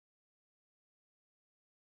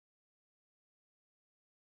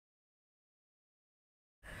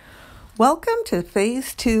Welcome to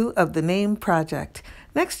Phase 2 of the Name Project.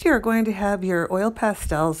 Next you're going to have your oil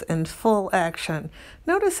pastels in full action.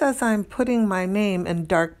 Notice as I'm putting my name in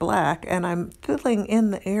dark black and I'm filling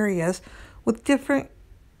in the areas with different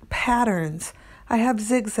patterns. I have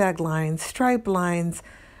zigzag lines, stripe lines,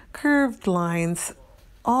 curved lines,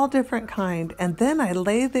 all different kind. And then I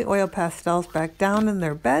lay the oil pastels back down in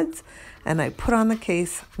their beds and I put on the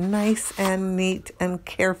case nice and neat and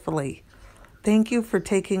carefully. Thank you for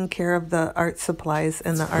taking care of the art supplies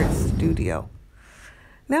in the art studio.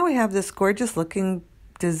 Now we have this gorgeous looking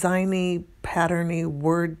designy, patterny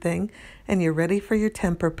word thing, and you're ready for your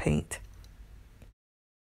tempera paint.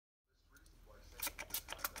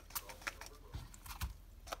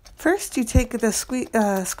 First, you take the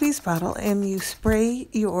squeeze bottle and you spray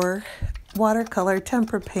your watercolor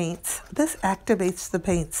tempera paints. This activates the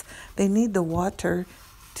paints. They need the water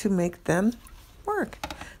to make them work.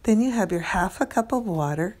 Then you have your half a cup of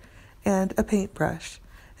water and a paintbrush,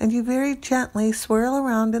 and you very gently swirl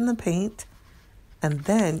around in the paint, and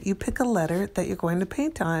then you pick a letter that you're going to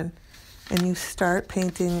paint on, and you start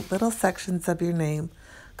painting little sections of your name.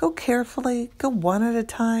 Go carefully, go one at a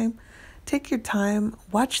time, take your time,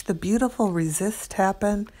 watch the beautiful resist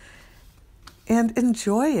happen, and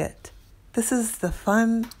enjoy it. This is the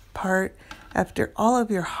fun part after all of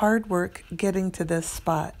your hard work getting to this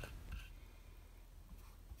spot.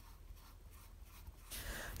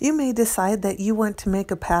 You may decide that you want to make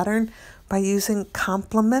a pattern by using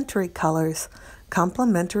complementary colors.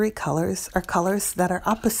 Complementary colors are colors that are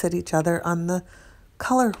opposite each other on the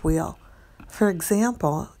color wheel. For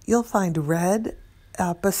example, you'll find red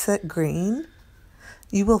opposite green,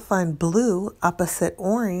 you will find blue opposite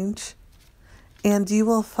orange, and you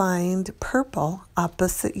will find purple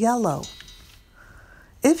opposite yellow.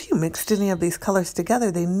 If you mixed any of these colors together,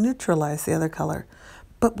 they neutralize the other color.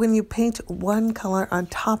 But when you paint one color on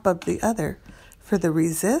top of the other, for the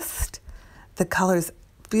resist, the colors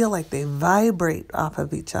feel like they vibrate off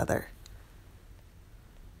of each other.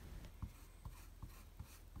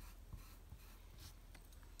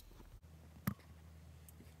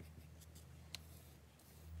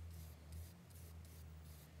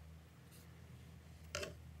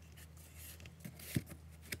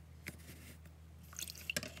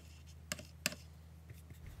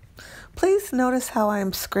 Please notice how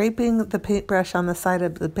I'm scraping the paintbrush on the side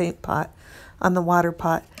of the paint pot, on the water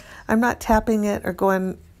pot. I'm not tapping it or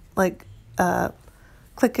going like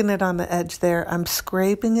clicking it on the edge there. I'm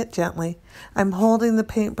scraping it gently. I'm holding the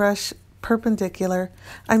paintbrush perpendicular.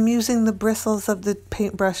 I'm using the bristles of the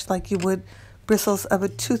paintbrush like you would bristles of a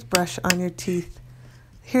toothbrush on your teeth.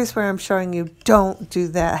 Here's where I'm showing you, don't do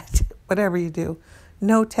that, whatever you do.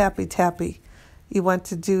 No tappy tappy. You want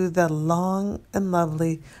to do the long and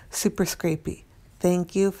lovely super scrapey.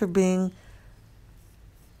 Thank you for being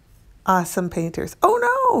awesome painters.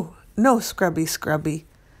 Oh no scrubby.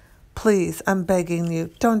 Please, I'm begging you,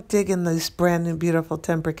 don't dig in these brand new beautiful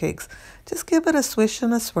tempera cakes. Just give it a swish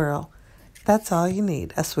and a swirl. That's all you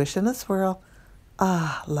need, a swish and a swirl.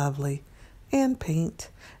 Ah, lovely. And paint,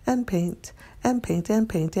 and paint, and paint, and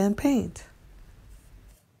paint, and paint.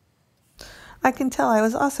 I can tell I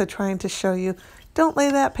was also trying to show you, don't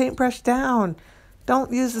lay that paintbrush down.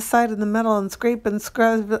 Don't use the side of the metal and scrape and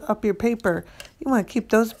scrub up your paper. You want to keep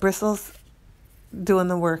those bristles doing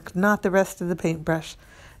the work, not the rest of the paintbrush.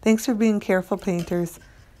 Thanks for being careful painters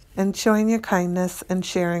and showing your kindness and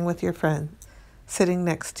sharing with your friend sitting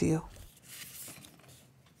next to you.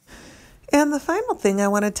 And the final thing I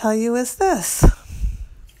want to tell you is this.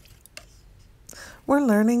 We're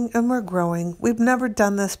learning and we're growing. We've never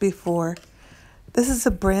done this before. This is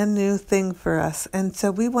a brand new thing for us, and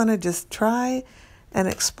so we want to just try and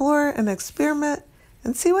explore and experiment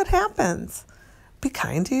and see what happens. Be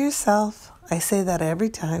kind to yourself. I say that every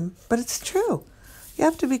time, but it's true. You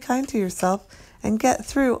have to be kind to yourself and get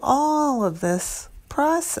through all of this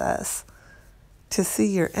process to see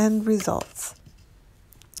your end results.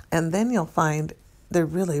 And then you'll find they're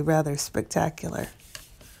really rather spectacular.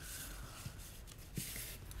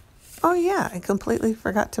 Oh yeah, I completely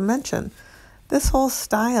forgot to mention, this whole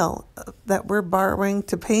style that we're borrowing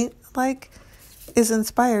to paint like is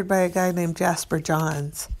inspired by a guy named Jasper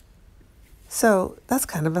Johns. So that's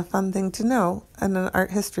kind of a fun thing to know and an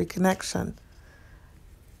art history connection.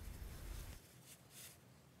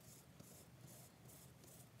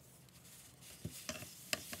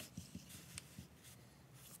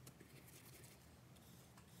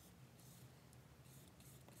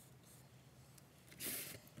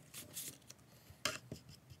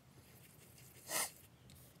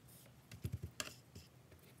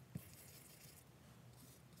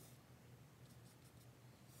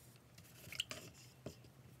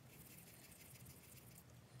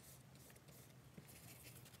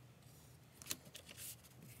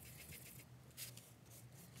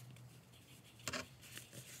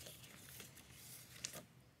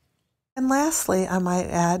 lastly, I might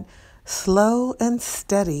add slow and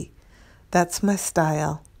steady. That's my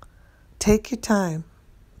style. Take your time.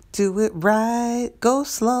 Do it right. Go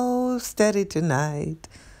slow, steady tonight.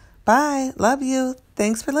 Bye. Love you.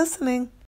 Thanks for listening.